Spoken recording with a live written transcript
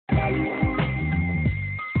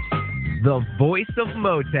The voice of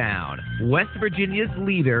Motown, West Virginia's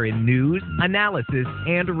leader in news, analysis,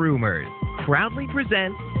 and rumors, proudly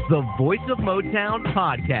presents the Voice of Motown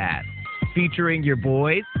podcast, featuring your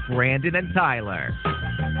boys, Brandon and Tyler.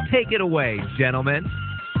 Take it away, gentlemen.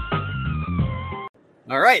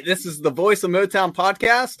 All right, this is the Voice of Motown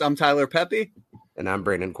podcast. I'm Tyler Pepe. And I'm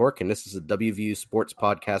Brandon Cork, and this is a WVU Sports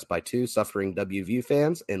podcast by two suffering WVU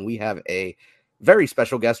fans. And we have a very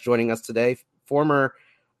special guest joining us today, former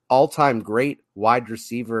all-time great wide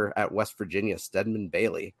receiver at West Virginia, Stedman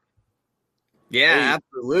Bailey. Yeah,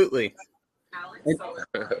 absolutely.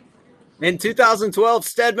 In 2012,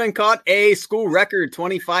 Stedman caught a school record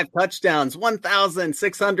 25 touchdowns,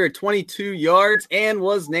 1,622 yards, and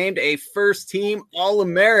was named a first-team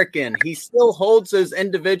All-American. He still holds those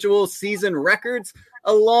individual season records,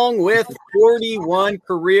 along with 41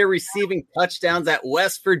 career receiving touchdowns at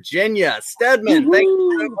West Virginia. Stedman, thank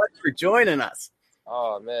you so much for joining us.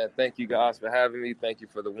 Oh, man, thank you guys for having me. Thank you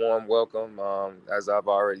for the warm welcome. As I've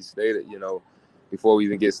already stated, before we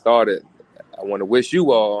even get started, I want to wish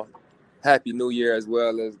you all Happy New Year as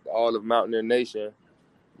well as all of Mountaineer Nation,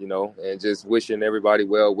 and just wishing everybody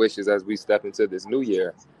well wishes as we step into this new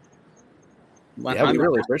year. Yeah, we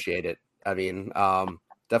really appreciate it. I mean,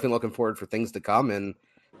 definitely looking forward for things to come, and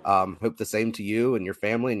hope the same to you and your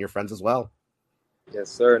family and your friends as well. Yes,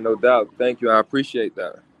 sir. No doubt. Thank you. I appreciate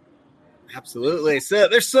that. Absolutely. So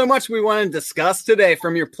there's so much we want to discuss today,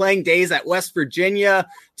 from your playing days at West Virginia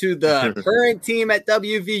to the current team at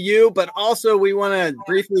WVU, but also we want to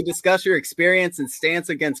briefly discuss your experience and stance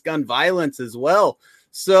against gun violence as well.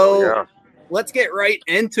 So Let's get right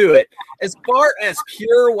into it. As far as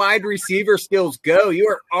pure wide receiver skills go, you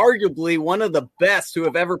are arguably one of the best who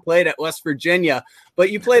have ever played at West Virginia,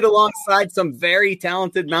 but you played alongside some very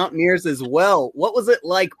talented Mountaineers as well. What was it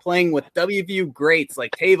like playing with WVU greats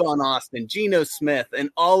like Tavon Austin, Geno Smith, and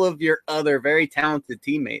all of your other very talented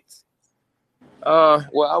teammates?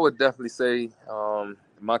 Well, I would definitely say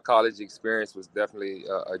my college experience was definitely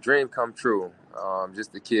a dream come true.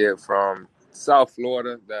 Just a kid from South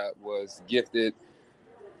Florida that was gifted,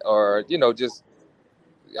 or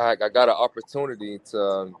I got an opportunity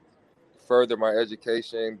to further my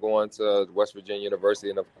education, going to West Virginia University,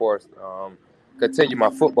 and of course continue my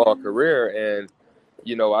football career. And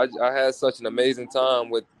I had such an amazing time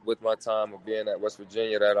with my time of being at West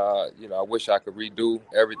Virginia that I wish I could redo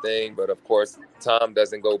everything, but of course time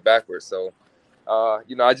doesn't go backwards. So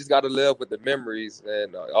I just got to live with the memories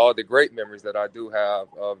and all the great memories that I do have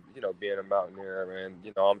of, being a Mountaineer. And,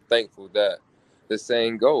 I'm thankful that the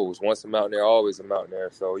saying goes, once a Mountaineer, always a Mountaineer.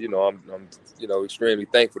 So, I'm extremely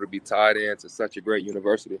thankful to be tied into such a great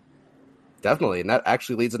university. Definitely. And that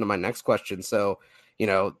actually leads into my next question. So,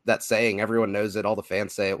 that saying, everyone knows it. All the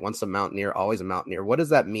fans say it, once a Mountaineer, always a Mountaineer. What does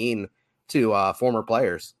that mean to former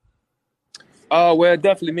players? Well, it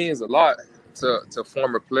definitely means a lot to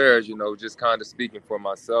former players, just kind of speaking for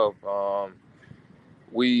myself.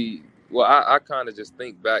 I kind of just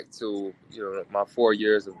think back to, my 4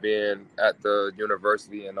 years of being at the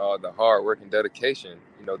university and all the hard work and dedication,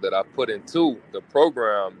 that I put into the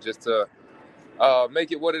program just to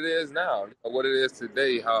make it what it is now, what it is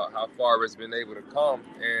today, how far it's been able to come.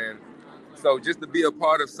 And so just to be a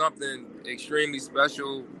part of something extremely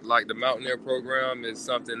special like the Mountaineer program is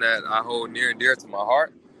something that I hold near and dear to my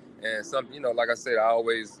heart. And something, like I said, I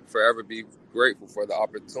always forever be grateful for the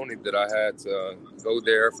opportunity that I had to go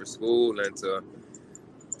there for school and to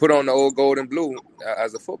put on the old gold and blue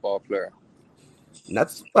as a football player. And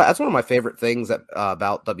that's one of my favorite things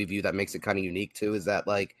about WVU that makes it kind of unique too, is that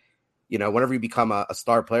whenever you become a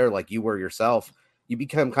star player like you were yourself, you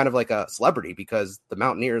become kind of like a celebrity because the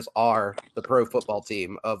Mountaineers are the pro football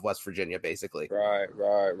team of West Virginia, basically. Right.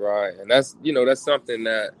 And that's something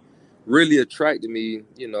that really attracted me,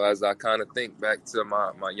 as I kind of think back to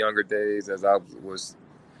my younger days, as I was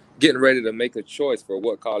getting ready to make a choice for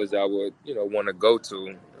what college I would, want to go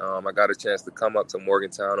to. I got a chance to come up to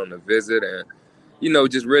Morgantown on a visit and,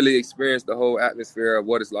 just really experience the whole atmosphere of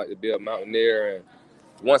what it's like to be a Mountaineer. And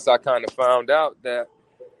once I kind of found out that,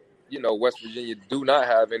 West Virginia do not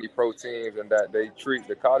have any pro teams and that they treat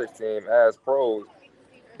the college team as pros,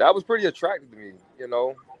 that was pretty attractive to me,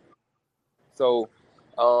 So,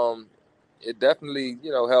 it definitely,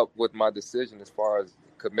 helped with my decision as far as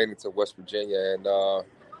committing to West Virginia. And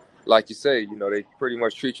like you say, they pretty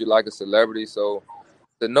much treat you like a celebrity. So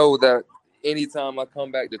to know that anytime I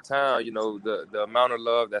come back to town, the amount of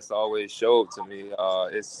love that's always showed to me,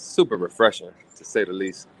 it's super refreshing, to say the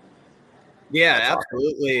least. Yeah,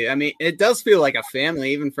 absolutely. I mean, it does feel like a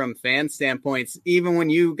family, even from fan standpoints. Even when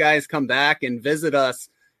you guys come back and visit us,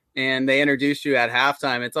 and they introduce you at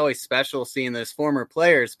halftime, it's always special seeing those former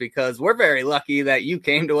players because we're very lucky that you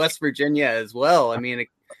came to West Virginia as well. I mean,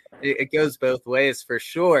 it goes both ways for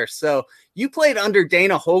sure. So you played under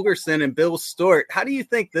Dana Holgorsen and Bill Stewart. How do you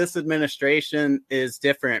think this administration is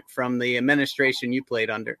different from the administration you played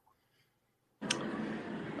under?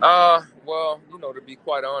 Well, to be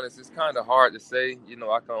quite honest, it's kind of hard to say.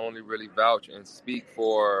 I can only really vouch and speak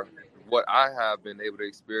for what I have been able to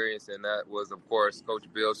experience, and that was, of course, Coach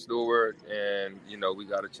Bill Stewart, and, we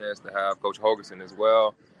got a chance to have Coach Holgorsen as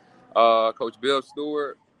well. Coach Bill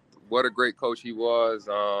Stewart, what a great coach he was.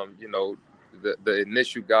 The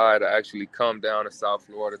initial guy to actually come down to South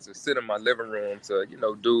Florida, to sit in my living room, to,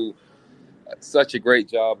 do such a great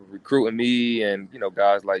job of recruiting me and,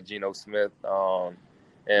 guys like Geno Smith.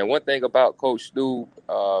 And one thing about Coach Stu,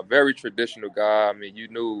 very traditional guy. I mean, you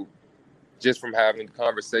knew just from having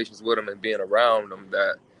conversations with him and being around him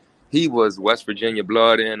that he was West Virginia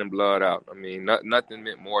blood in and blood out. I mean, nothing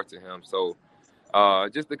meant more to him. So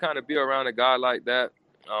just to kind of be around a guy like that,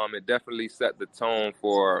 it definitely set the tone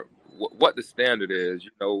for what the standard is,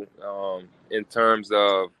 in terms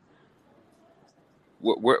of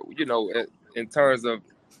in terms of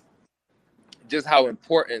just how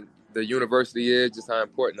important the university is, just how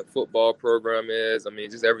important the football program is. I mean,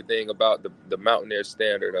 just everything about the Mountaineer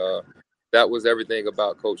standard. That was everything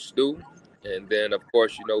about Coach Stu. And then, of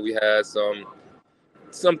course, we had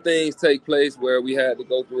some things take place where we had to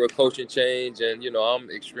go through a coaching change. And, I'm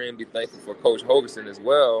extremely thankful for Coach Holgorsen as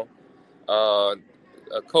well.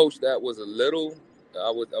 A coach that was a little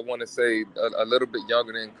bit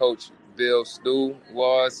younger than Coach Bill Stu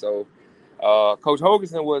was. So Coach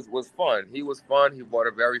Holgorsen was fun. He was fun. He brought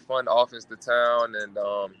a very fun offense to town. And,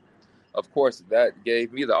 of course, that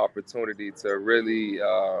gave me the opportunity to really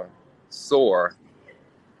soar.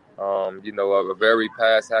 A very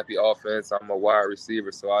pass-happy offense. I'm a wide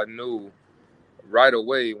receiver, so I knew right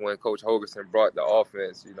away when Coach Holgorsen brought the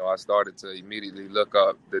offense, I started to immediately look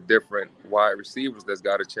up the different wide receivers that's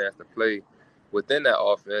got a chance to play within that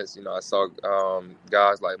offense. I saw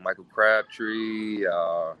guys like Michael Crabtree,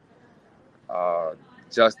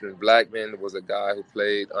 Justin Blackman was a guy who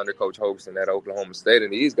played under Coach Holgorsen at Oklahoma State,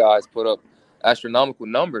 and these guys put up astronomical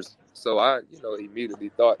numbers. So I, immediately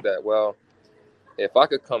thought that, well, if I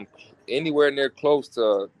could come anywhere near close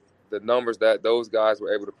to the numbers that those guys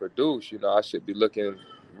were able to produce, I should be looking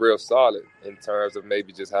real solid in terms of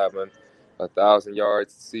maybe just having 1,000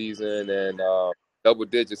 yards season and double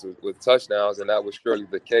digits with touchdowns. And that was surely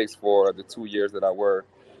the case for the 2 years that I were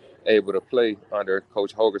able to play under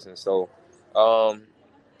Coach Holgorsen. So,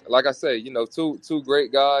 like I say, two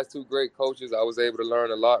great guys, two great coaches. I was able to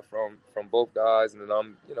learn a lot from both guys, and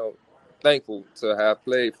I'm, thankful to have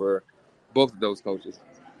played for both of those coaches.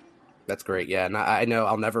 That's great. Yeah. And I know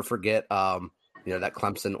I'll never forget, that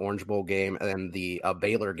Clemson Orange Bowl game and the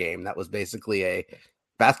Baylor game. That was basically a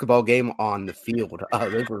basketball game on the field.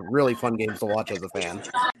 Those were really fun games to watch as a fan.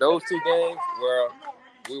 Those two games where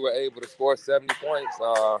we were able to score 70 points.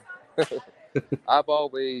 I've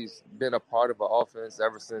always been a part of an offense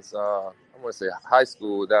ever since, I want to say high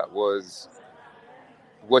school. That was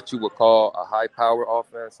what you would call a high-power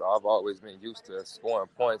offense. So I've always been used to scoring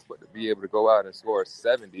points, but to be able to go out and score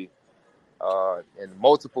 70 in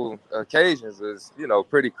multiple occasions is,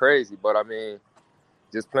 pretty crazy. But, I mean,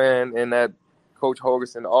 just playing in that Coach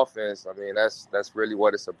Holgorsen offense, I mean, that's really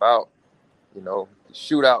what it's about,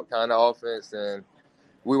 shootout kind of offense, and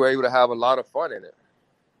we were able to have a lot of fun in it.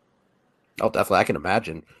 Oh, definitely. I can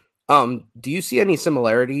imagine. Do you see any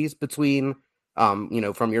similarities between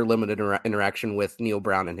from your limited interaction with Neal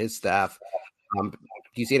Brown and his staff, do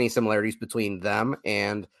you see any similarities between them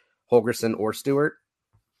and Holgorsen or Stewart?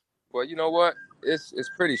 Well, you know what? It's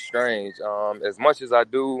pretty strange. As much as I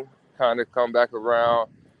do kind of come back around,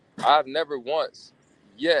 I've never once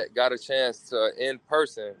yet got a chance to, in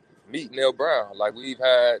person, meet Neal Brown. Like, we've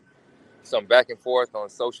had some back and forth on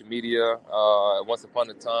social media. Once upon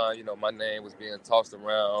a time, my name was being tossed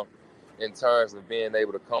around in terms of being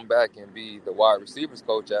able to come back and be the wide receivers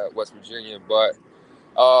coach at West Virginia. But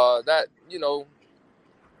that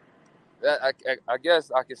I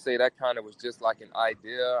guess I could say that kind of was just like an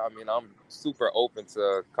idea. I mean, I'm super open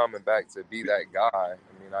to coming back to be that guy.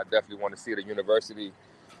 I mean, I definitely want to see the university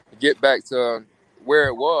get back to where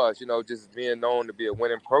it was, just being known to be a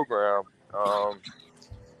winning program.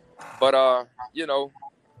 But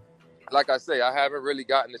like I say, I haven't really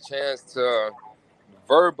gotten the chance to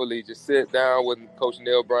verbally just sit down with Coach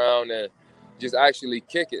Neal Brown and just actually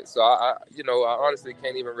kick it. So I honestly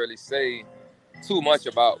can't even really say too much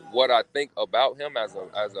about what I think about him as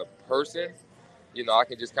a person. I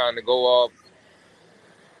can just kind of go off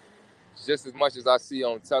just as much as I see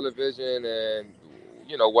on television and,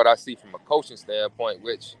 you know, what I see from a coaching standpoint,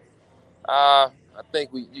 which I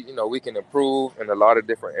think we can improve in a lot of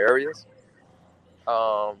different areas.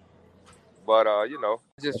 But you know,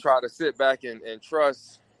 just try to sit back and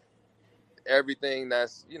trust everything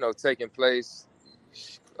that's, you know, taking place.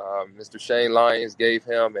 Mr. Shane Lyons gave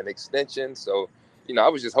him an extension. So, you know, I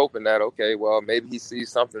was just hoping that, okay, well, maybe he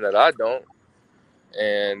sees something that I don't.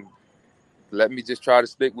 And let me just try to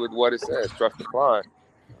stick with what it says, trust the client.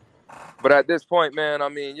 But at this point, man, I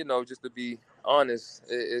mean, you know, just to be honest,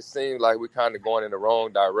 it seems like we're kind of going in the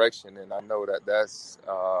wrong direction. And I know that that's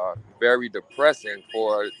very depressing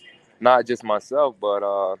for not just myself, but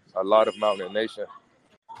a lot of Mountaineer Nation.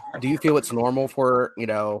 Do you feel it's normal for, you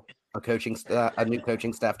know, a new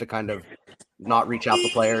coaching staff to kind of not reach out to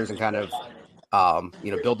players and kind of,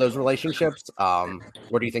 you know, build those relationships?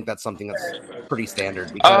 Or do you think that's something that's pretty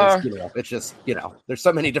standard? Because, you know, it's just, you know, there's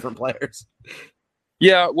so many different players.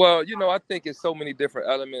 Yeah, well, you know, I think it's so many different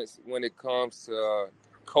elements when it comes to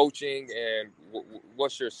coaching and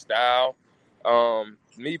what's your style.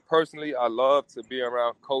 Me personally, I love to be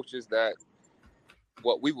around coaches that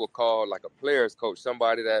what we will call like a player's coach,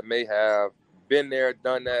 somebody that may have been there,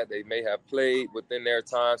 done that. They may have played within their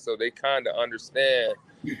time, so they kind of understand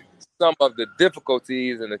some of the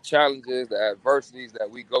difficulties and the challenges, the adversities that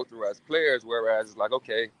we go through as players, whereas it's like,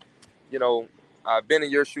 okay, you know, I've been in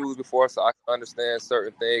your shoes before, so I can understand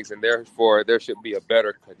certain things, and therefore there should be a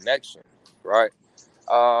better connection, right?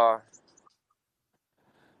 I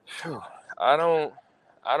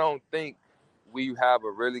don't think we have a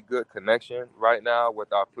really good connection right now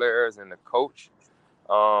with our players and the coach.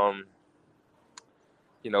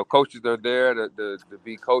 You know, coaches are there to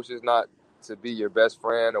be coaches, not to be your best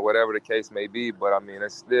friend or whatever the case may be. But I mean,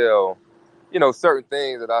 it's still, you know, certain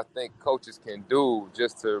things that I think coaches can do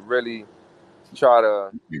just to really try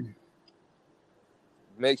to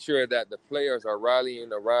make sure that the players are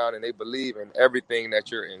rallying around and they believe in everything that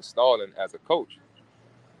you're installing as a coach.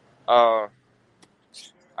 I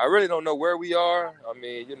really don't know where we are. I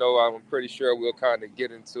mean, you know, I'm pretty sure we'll kind of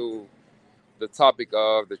get into the topic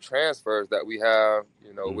of the transfers that we have,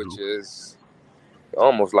 you know, which is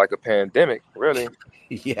almost like a pandemic, really.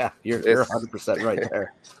 Yeah, you're 100% right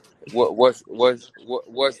there.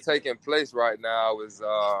 What's taking place right now is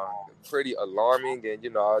pretty alarming, and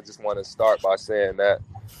you know, I just want to start by saying that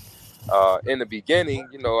in the beginning,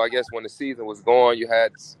 you know, I guess when the season was going, you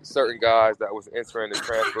had certain guys that was entering the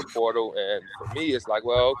transfer portal, and for me, it's like,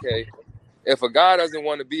 well, okay, if a guy doesn't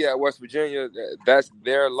want to be at West Virginia, that's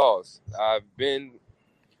their loss. I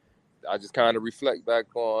just kind of reflect back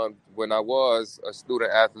on when I was a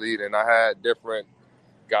student athlete, and I had different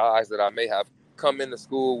guys that I may have come into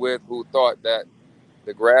school with who thought that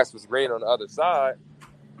the grass was green on the other side,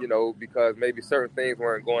 you know, because maybe certain things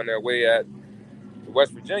weren't going their way at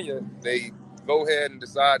West Virginia. They go ahead and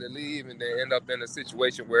decide to leave, and they end up in a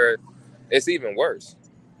situation where it's even worse.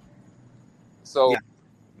 So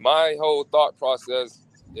my whole thought process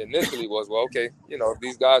initially was, well, okay, you know, if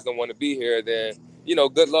these guys don't want to be here, then, you know,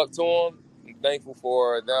 good luck to them. I'm thankful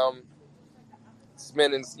for them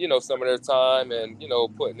spending, you know, some of their time and, you know,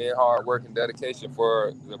 putting in hard work and dedication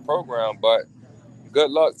for the program. But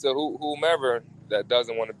good luck to whomever that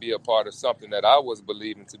doesn't want to be a part of something that I was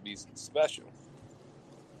believing to be special.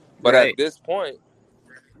 But at this point,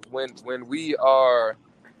 when we are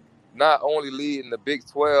not only leading the Big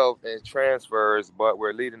 12 in transfers, but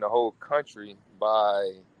we're leading the whole country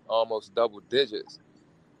by almost double digits,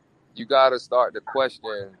 you got to start to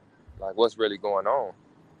question, like, what's really going on.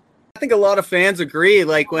 I think a lot of fans agree.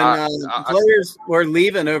 Like when players were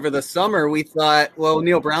leaving over the summer, we thought, well,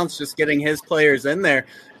 Neil Brown's just getting his players in there.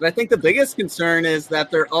 But I think the biggest concern is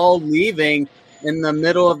that they're all leaving in the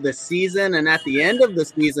middle of the season and at the end of the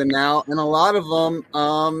season now. And a lot of them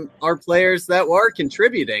are players that were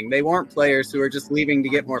contributing. They weren't players who are just leaving to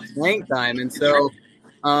get more playing time. And so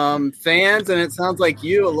fans, and it sounds like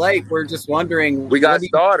you alike, we're just wondering. We got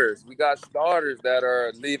starters. We got starters that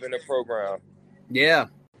are leaving the program. Yeah.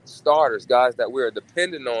 Starters, guys that we're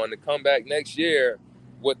depending on to come back next year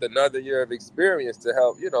with another year of experience to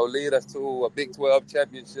help, you know, lead us to a Big 12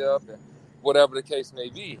 championship and whatever the case may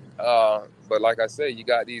be. But like I say, you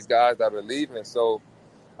got these guys that are leaving. So,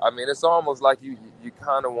 I mean, it's almost like you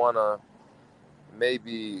kind of want to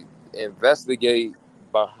maybe investigate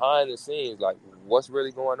behind the scenes, like what's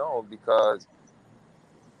really going on, because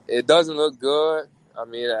it doesn't look good. I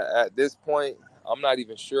mean, at this point, I'm not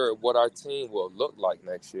even sure what our team will look like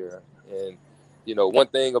next year. And, you know, one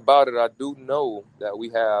thing about it, I do know that we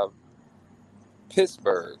have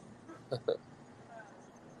Pittsburgh.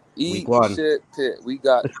 We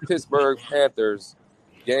got Pittsburgh Panthers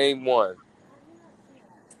game 1.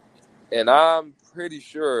 And I'm pretty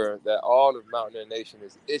sure that all of Mountaineer Nation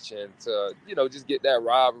is itching to, just get that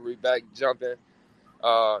rivalry back jumping.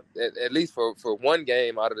 At least for one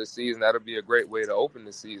game out of the season, that'll be a great way to open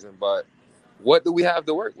the season. But what do we have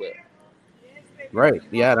to work with? Right.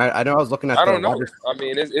 Yeah. And I know I was looking at I don't know. I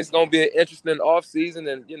mean, it's going to be an interesting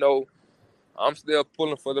offseason. And, I'm still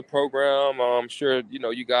pulling for the program. I'm sure,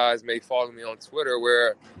 you guys may follow me on Twitter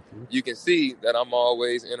where you can see that I'm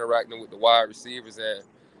always interacting with the wide receivers. And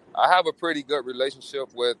I have a pretty good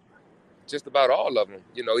relationship with just about all of them.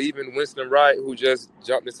 Even Winston Wright, who just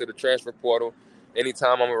jumped into the transfer portal.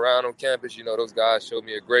 Anytime I'm around on campus, those guys show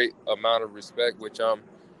me a great amount of respect, which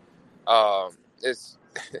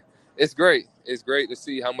it's great. It's great to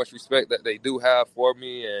see how much respect that they do have for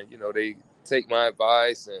me, and they take my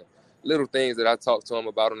advice and little things that I talk to them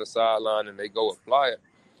about on the sideline, and they go apply it.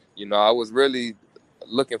 I was really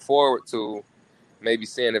looking forward to maybe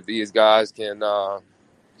seeing if these guys can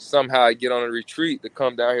somehow get on a retreat to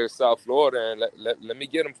come down here to South Florida and let me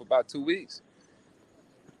get them for about 2 weeks.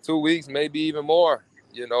 2 weeks, maybe even more,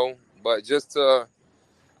 but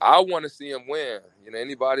I want to see them win.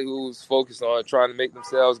 Anybody who's focused on trying to make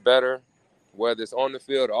themselves better, whether it's on the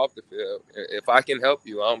field or off the field, if I can help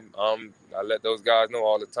you, I let those guys know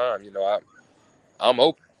all the time. I'm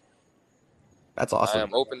open. That's awesome. I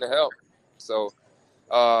am open to help. So,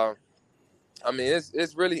 I mean,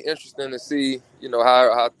 it's really interesting to see,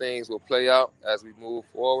 how things will play out as we move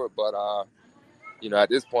forward. But, at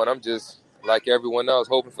this point, I'm just like everyone else,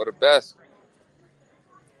 hoping for the best.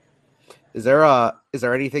 Is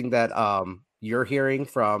there anything that you're hearing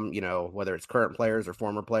from, whether it's current players or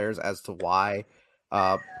former players as to why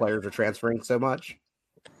players are transferring so much?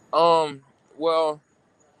 Well,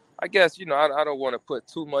 I guess, I don't want to put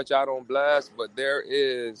too much out on blast, but there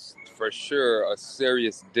is for sure a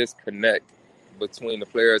serious disconnect between the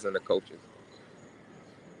players and the coaches.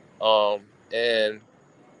 And,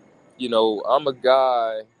 I'm a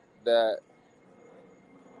guy that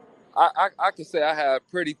I can say I have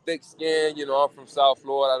pretty thick skin. I'm from South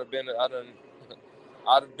Florida.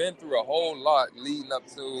 I've been through a whole lot leading up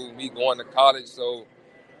to me going to college. So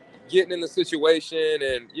getting in the situation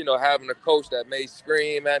and, having a coach that may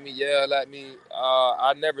scream at me, yell at me,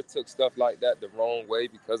 I never took stuff like that the wrong way,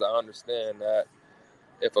 because I understand that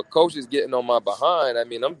if a coach is getting on my behind, I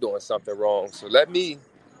mean, I'm doing something wrong. So let me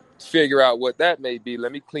figure out what that may be.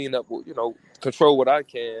 Let me clean up, control what I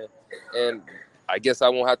can. And I guess I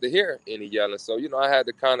won't have to hear any yelling. So, I had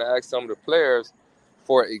to kind of ask some of the players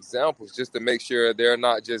for examples just to make sure they're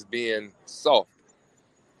not just being soft.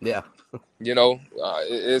 Yeah.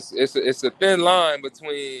 It's a thin line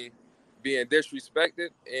between being disrespected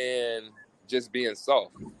and just being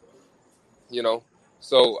soft,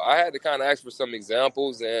 So I had to kind of ask for some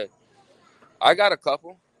examples, and I got a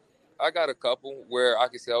couple where I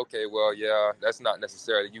could say, okay, well, yeah, that's not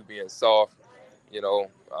necessarily you being soft,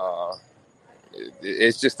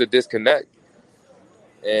 it's just a disconnect.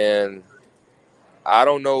 And I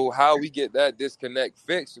don't know how we get that disconnect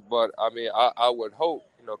fixed, but I mean, I would hope,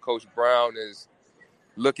 Coach Brown is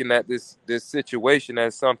looking at this situation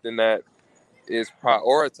as something that is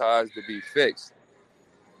prioritized to be fixed.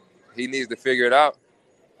 He needs to figure it out,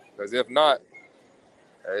 because if not,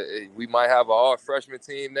 we might have an all freshman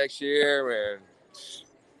team next year, and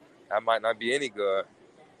that might not be any good.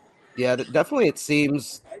 Yeah, definitely. It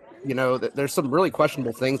seems, that there's some really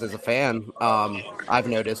questionable things as a fan. I've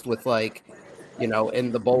noticed with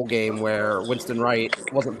in the bowl game where Winston Wright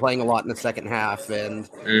wasn't playing a lot in the second half, and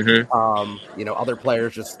other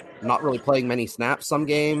players just not really playing many snaps some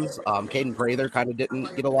games. Caden Prather kind of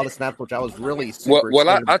didn't get a lot of snaps, which I was really super well,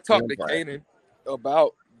 I talked to Caden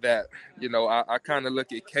about that. I kind of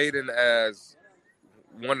look at Caden as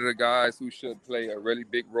one of the guys who should play a really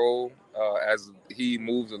big role as he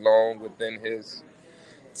moves along within his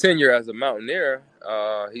tenure as a Mountaineer.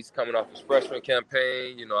 He's coming off his freshman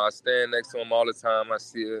campaign. I stand next to him all the time. I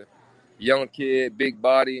see a young kid, big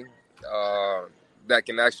body, that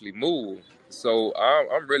can actually move. So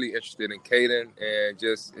I'm really interested in Caden and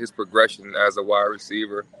just his progression as a wide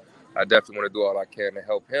receiver. I definitely want to do all I can to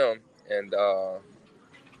help him. And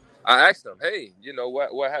I asked him, hey,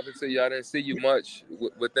 what happened to you? I didn't see you much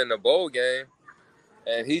within the bowl game.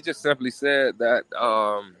 And he just simply said that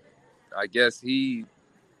I guess he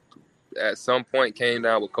at some point came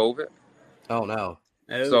down with COVID. Oh, no.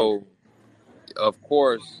 So, of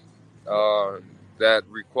course, that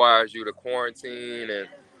requires you to quarantine. And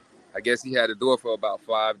I guess he had to do it for about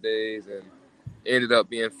 5 days and ended up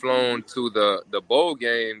being flown to the bowl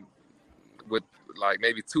game with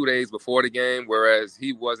maybe 2 days before the game, whereas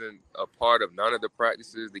he wasn't a part of none of the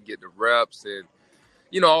practices to get the reps and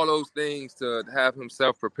all those things to have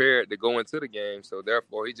himself prepared to go into the game. So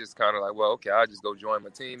therefore, he just kind of like, well, okay, I'll just go join my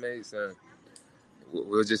teammates and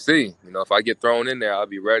we'll just see. If I get thrown in there, I'll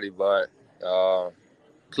be ready. But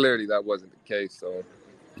clearly that wasn't the case. So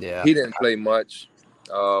yeah, he didn't play much.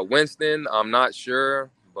 Winston, I'm not sure.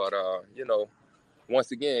 But,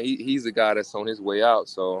 once again, he's a guy that's on his way out.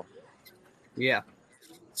 So, yeah.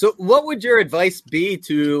 So what would your advice be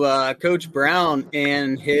to Coach Brown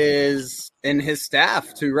and his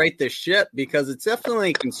staff to right this ship? Because it's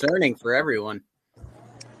definitely concerning for everyone.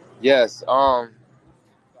 Yes. Well,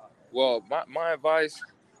 my advice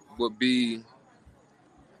would be,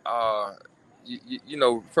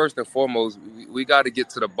 first and foremost, we got to get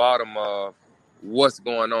to the bottom of what's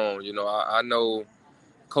going on. I know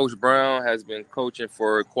Coach Brown has been coaching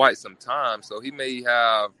for quite some time, so he may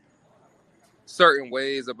have certain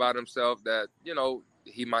ways about himself that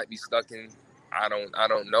he might be stuck in. I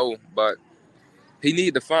don't know, but he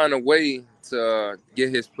need to find a way to get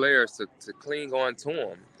his players to cling on to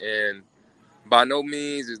him. And by no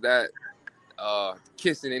means is that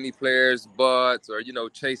kissing any player's butts or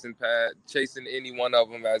chasing any one of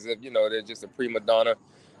them as if they're just a prima donna.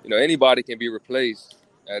 Anybody can be replaced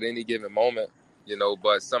at any given moment.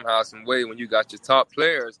 But somehow, some way, when you got your top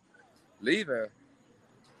players leaving,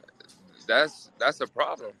 that's a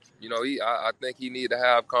problem. I think he need to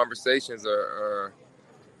have conversations or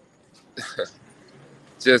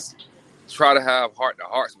just try to have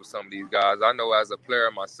heart-to-hearts with some of these guys. I know as a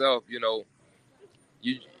player myself, you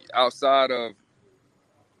outside of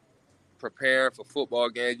preparing for football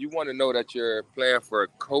games, you want to know that you're playing for a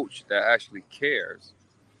coach that actually cares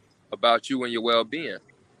about you and your well-being.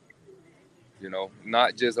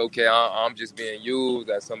 Not just, okay, I'm just being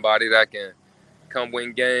used as somebody that can come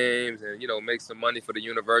win games and, make some money for the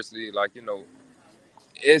university. Like,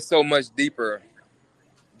 it's so much deeper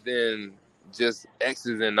than just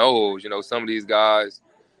X's and O's. Some of these guys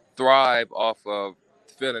thrive off of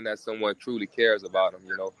feeling that someone truly cares about them,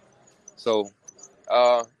 So,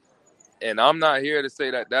 and I'm not here to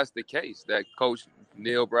say that that's the case, that Coach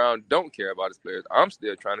Neal Brown don't care about his players. I'm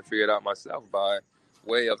still trying to figure it out myself by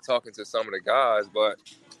way of talking to some of the guys. But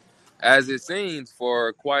as it seems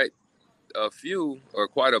for quite a few or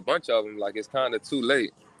quite a bunch of them, like it's kind of too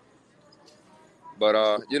late. But,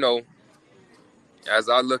 as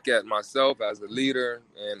I look at myself as a leader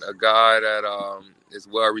and a guy that is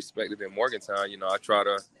well respected in Morgantown, I try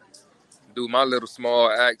to do my little small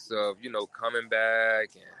acts of, coming back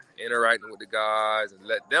and interacting with the guys and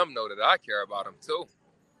let them know that I care about them too.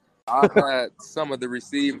 I've had some of the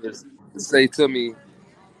receivers say to me,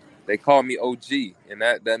 they call me OG, and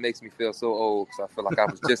that makes me feel so old because I feel like I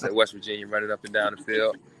was just at West Virginia running up and down the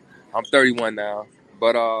field. I'm 31 now,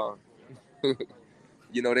 but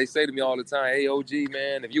they say to me all the time, "Hey, OG,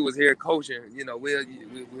 man, if you was here coaching,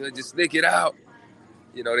 we'll just stick it out."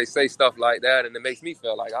 They say stuff like that, and it makes me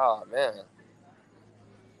feel like, oh, man,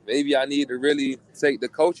 maybe I need to really take the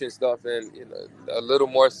coaching stuff and, a little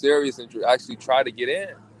more serious and actually try to get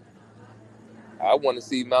in. I want to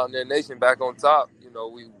see Mountaineer Nation back on top.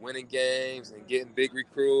 We winning games and getting big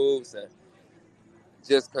recruits and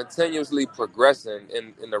just continuously progressing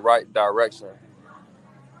in the right direction.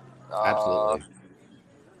 absolutely.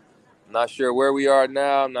 Not sure where we are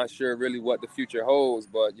now. I'm not sure really what the future holds,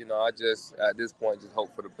 but I just at this point just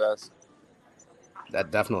hope for the best.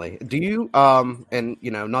 That definitely. Do you and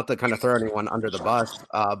not to kind of throw anyone under the bus,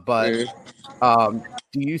 but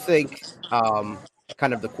do you think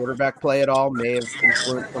kind of the quarterback play at all may have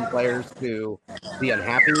influenced some players to be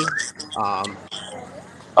unhappy?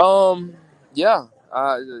 Yeah,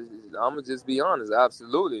 I'm gonna just be honest.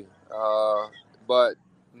 Absolutely, but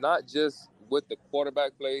not just with the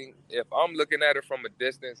quarterback play. If I'm looking at it from a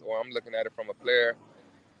distance, or I'm looking at it from a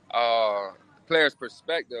player's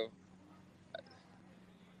perspective,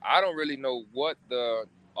 I don't really know what the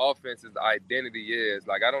offense's identity is.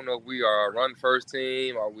 Like, I don't know if we are a run first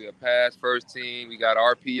team or we a pass first team. We got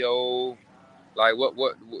RPO. Like,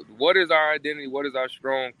 what is our identity? What is our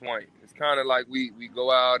strong point? It's kind of like we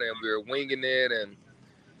go out and we're winging it. And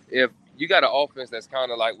if you got an offense that's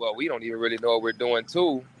kind of like, well, we don't even really know what we're doing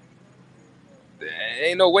too, there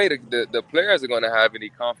ain't no way the players are going to have any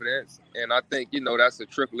confidence. And I think, that's a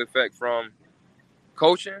trickle effect from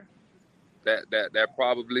coaching that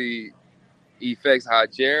probably affects how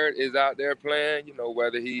Jared is out there playing,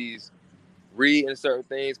 whether he's reading certain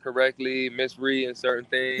things correctly, misreading certain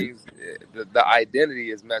things. The identity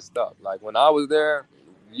is messed up. Like, when I was there,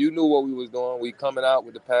 you knew what we was doing. We coming out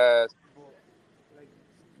with the pass.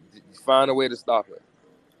 Find a way to stop it.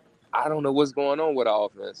 I don't know what's going on with our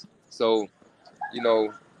offense. So,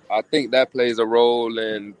 I think that plays a role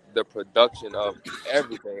in the production of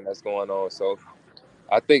everything that's going on. So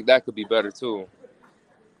I think that could be better too.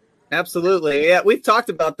 Absolutely. Yeah, we've talked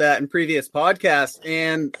about that in previous podcasts.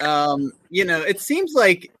 And, it seems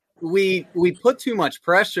like we put too much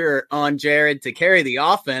pressure on Jared to carry the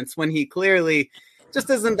offense when he clearly just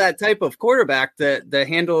isn't that type of quarterback to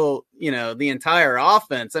handle, the entire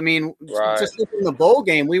offense. I mean, Right. Just in the bowl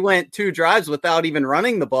game, we went 2 drives without even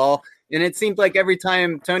running the ball. And it seemed like every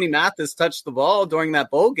time Tony Mathis touched the ball during that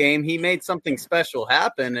bowl game, he made something special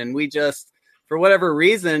happen. And we just, for whatever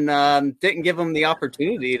reason, didn't give him the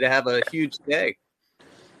opportunity to have a huge day.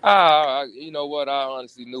 You know what? I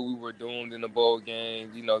honestly knew we were doomed in the bowl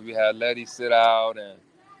game. We had Letty sit out, and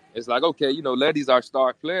it's like, okay, Letty's our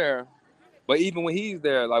star player. But even when he's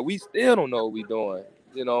there, like, we still don't know what we're doing.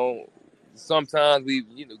 Sometimes we,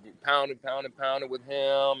 pounding with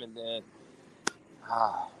him, and then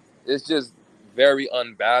it's just very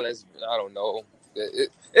unbalanced. I don't know.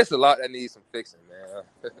 It's a lot that needs some fixing, man.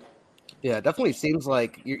 Yeah, it definitely seems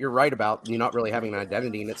like you're right about you not really having an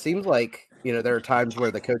identity. And it seems like, there are times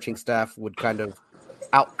where the coaching staff would kind of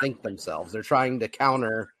outthink themselves. They're trying to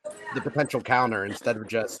counter the potential counter instead of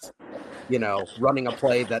just, running a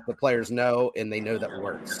play that the players know and they know that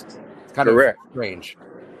works. It's kind Correct. of strange.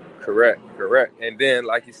 Correct. And then,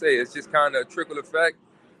 like you say, it's just kind of a trickle effect.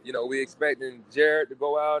 We expecting Jared to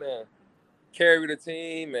go out and carry the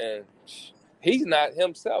team, and he's not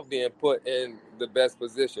himself being put in the best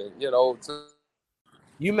position,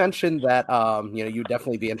 You mentioned that, you'd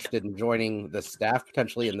definitely be interested in joining the staff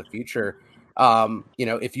potentially in the future.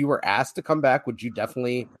 If you were asked to come back, would you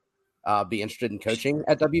definitely be interested in coaching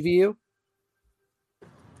at WVU?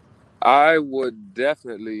 I would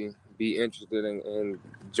definitely be interested in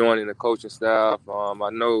joining the coaching staff. I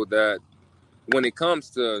know that when it comes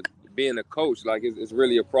to being a coach, like it's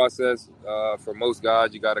really a process. For most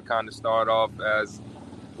guys, you got to kind of start off as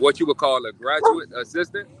what you would call a graduate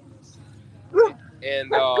assistant,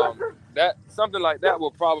 and that something like that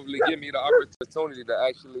will probably give me the opportunity to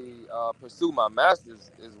actually pursue my master's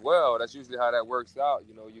as well. That's usually how that works out.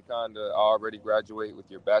 You kind of already graduate with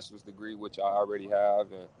your bachelor's degree, which I already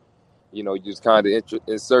have, and you just kind of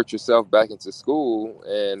insert yourself back into school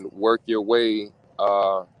and work your way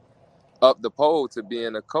up the pole to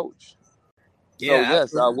being a coach. Yeah, so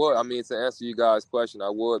yes, I would. I mean, to answer you guys' question, I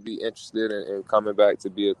would be interested in coming back to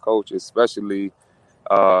be a coach, especially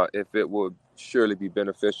if it would surely be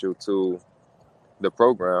beneficial to the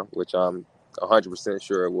program, which I'm 100%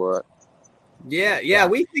 sure it would. Yeah,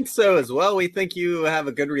 we think so as well. We think you have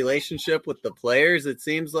a good relationship with the players, it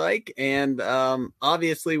seems like. And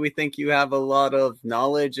obviously, we think you have a lot of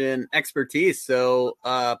knowledge and expertise. So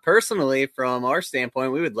personally, from our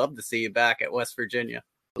standpoint, we would love to see you back at West Virginia.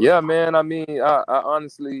 Yeah, man. I mean, I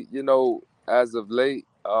honestly, as of late,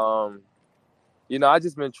 I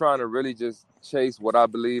just been trying to really just chase what I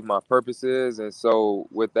believe my purpose is. And so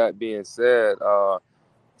with that being said,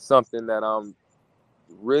 something that I'm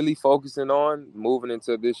really focusing on moving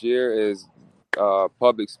into this year is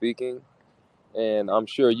public speaking. And I'm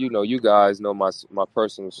sure you guys know my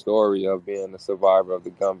personal story of being a survivor of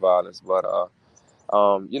the gun violence, but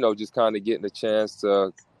just kind of getting the chance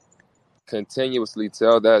to continuously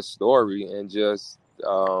tell that story and just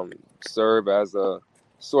serve as a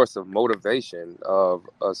source of motivation of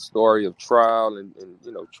a story of trial and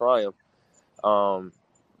triumph.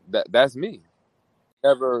 That's me.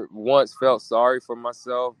 Never once felt sorry for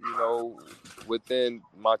myself, within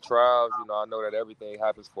my trials. I know that everything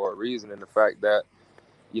happens for a reason, and the fact that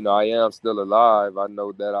I am still alive, I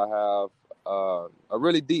know that I have a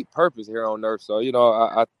really deep purpose here on earth. So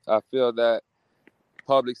I feel that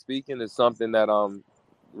public speaking is something that I'm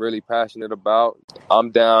really passionate about. I'm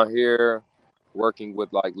down here working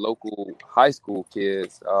with like local high school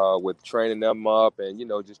kids, with training them up and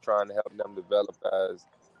just trying to help them develop as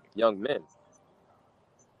young men.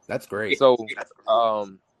 That's great. So,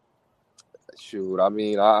 shoot, I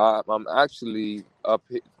mean, I'm actually up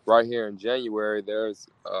right here in January. There's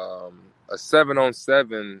a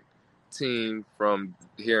 7-on-7 team from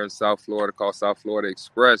here in South Florida called South Florida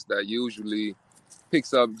Express that usually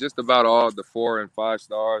picks up just about all the 4 and 5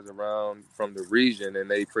 stars around from the region,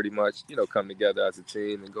 and they pretty much come together as a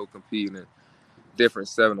team and go compete in different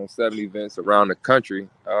 7-on-7 events around the country.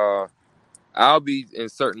 I'll be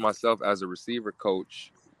inserting myself as a receiver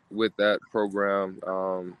coach with that program,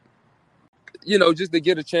 just to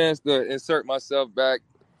get a chance to insert myself back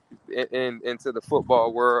into the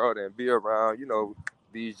football world and be around,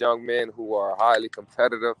 these young men who are highly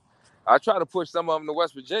competitive. I try to push some of them to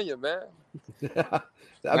West Virginia, man.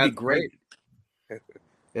 That'd be great.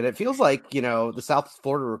 And it feels like, the South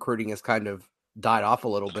Florida recruiting is kind of died off a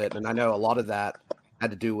little bit. And I know a lot of that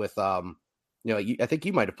had to do with, I think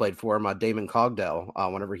you might have played for him, Damon Cogdell,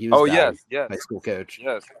 whenever he was high school coach.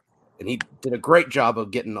 Yes. And he did a great job of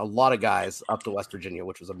getting a lot of guys up to West Virginia,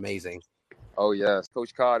 which was amazing. Oh, yes.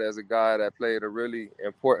 Coach Carter is a guy that played a really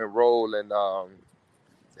important role in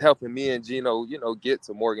helping me and Gino, get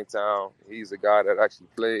to Morgantown. He's a guy that actually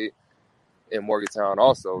played in Morgantown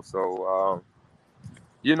also. So,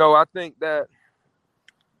 I think that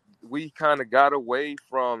we kind of got away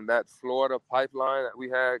from that Florida pipeline that we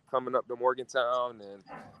had coming up to Morgantown. And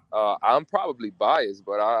I'm probably biased,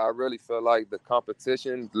 but I really feel like the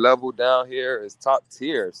competition level down here is top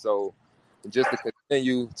tier. So just to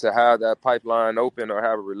continue to have that pipeline open or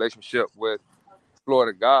have a relationship with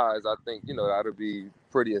Florida guys, I think, that'll be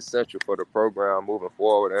pretty essential for the program moving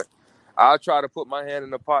forward. And I'll try to put my hand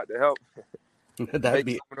in the pot to help make some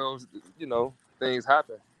of those, things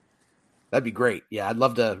happen. That'd be great. Yeah, I'd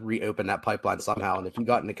love to reopen that pipeline somehow. And if you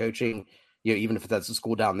got into coaching, even if that's a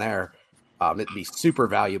school down there, it'd be super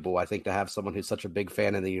valuable, I think, to have someone who's such a big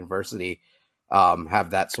fan of the university have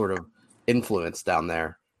that sort of influence down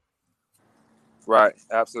there. Right.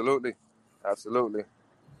 Absolutely.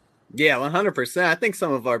 Yeah, 100%. I think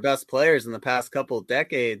some of our best players in the past couple of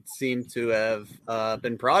decades seem to have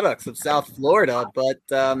been products of South Florida. But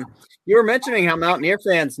you were mentioning how Mountaineer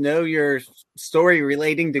fans know your story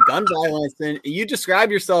relating to gun violence, and you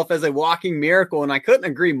describe yourself as a walking miracle, and I couldn't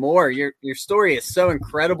agree more. Your story is so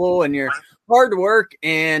incredible, and your hard work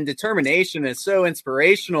and determination is so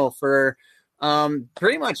inspirational for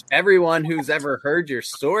pretty much everyone who's ever heard your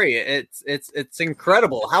story. It's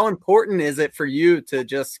incredible. How important is it for you to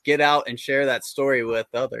just get out and share that story with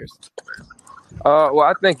others? Well,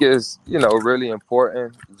 I think it's, really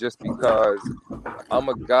important just because I'm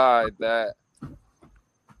a guy that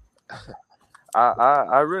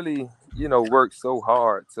I really, worked so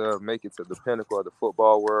hard to make it to the pinnacle of the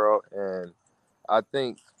football world. And I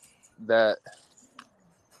think that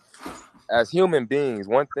as human beings,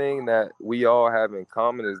 one thing that we all have in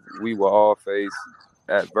common is we will all face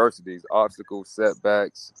adversities, obstacles,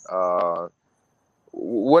 setbacks,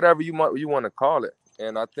 whatever you want to call it.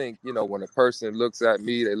 And I think, when a person looks at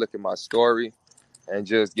me, they look at my story and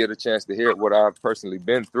just get a chance to hear what I've personally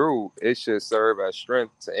been through, it should serve as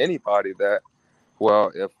strength to anybody that,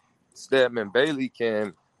 well, if Stedman Bailey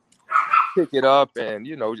can pick it up and,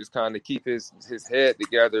 just kind of keep his head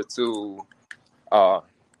together to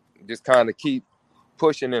just kind of keep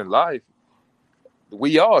pushing in life,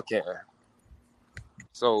 we all can.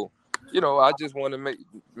 So, I just want to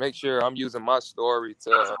make sure I'm using my story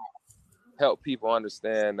to help people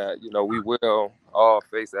understand that, we will all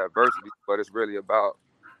face adversity, but it's really about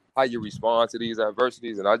how you respond to these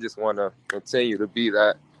adversities. And I just want to continue to be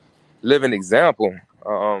that living example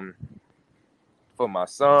for my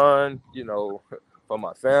son, for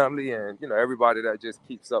my family, and, everybody that just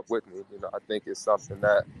keeps up with me. I think it's something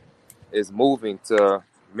that is moving to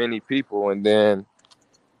many people. And then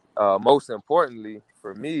most importantly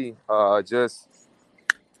for me, just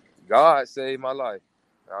God saved my life.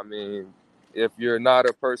 I mean, if you're not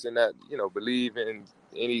a person that, believe in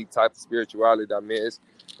any type of spirituality, I mean,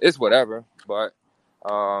 it's whatever. But,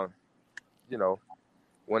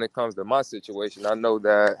 when it comes to my situation, I know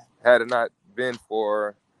that had it not been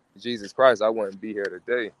for Jesus Christ, I wouldn't be here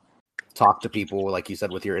today. Talk to people, like you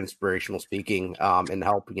said, with your inspirational speaking and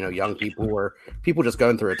help, young people or people just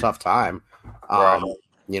going through a tough time.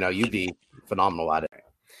 You'd be phenomenal at it.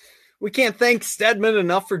 We can't thank Stedman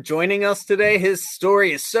enough for joining us today. His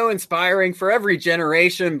story is so inspiring for every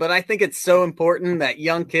generation, but I think it's so important that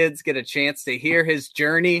young kids get a chance to hear his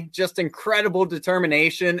journey. Just incredible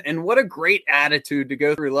determination, and what a great attitude to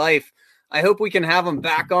go through life. I hope we can have him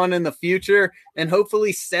back on in the future, and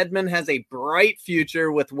hopefully Stedman has a bright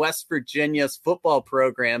future with West Virginia's football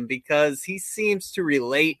program, because he seems to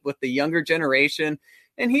relate with the younger generation,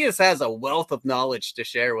 and he just has a wealth of knowledge to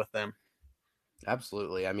share with them.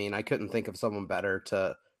 Absolutely. I mean, I couldn't think of someone better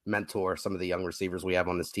to mentor some of the young receivers we have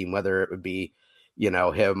on this team, whether it would be,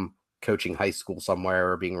 him coaching high school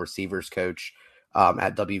somewhere or being a receivers coach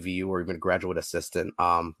at WVU or even a graduate assistant.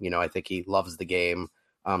 I think he loves the game.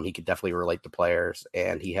 He could definitely relate to players,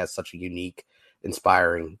 and he has such a unique,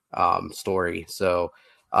 inspiring story. So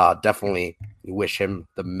definitely wish him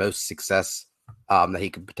the most success that he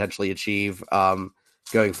could potentially achieve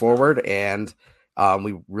going forward. And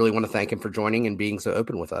we really want to thank him for joining and being so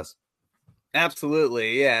open with us.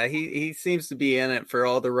 Absolutely. Yeah. He seems to be in it for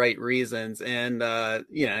all the right reasons. And,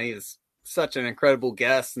 he's such an incredible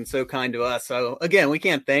guest and so kind to us. So again, we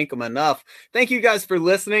can't thank him enough. Thank you guys for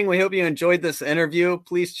listening. We hope you enjoyed this interview.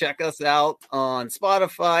 Please check us out on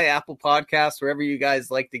Spotify, Apple Podcasts, wherever you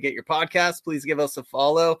guys like to get your podcasts. Please give us a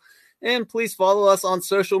follow. And please follow us on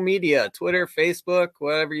social media, Twitter, Facebook,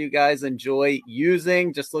 whatever you guys enjoy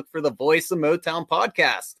using. Just look for the Voice of Motown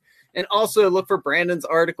podcast. And also look for Brandon's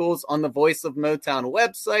articles on the Voice of Motown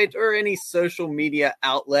website or any social media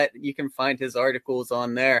outlet. You can find his articles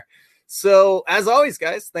on there. So as always,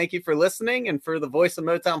 guys, thank you for listening. And for the Voice of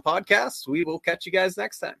Motown podcast, we will catch you guys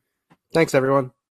next time. Thanks, everyone.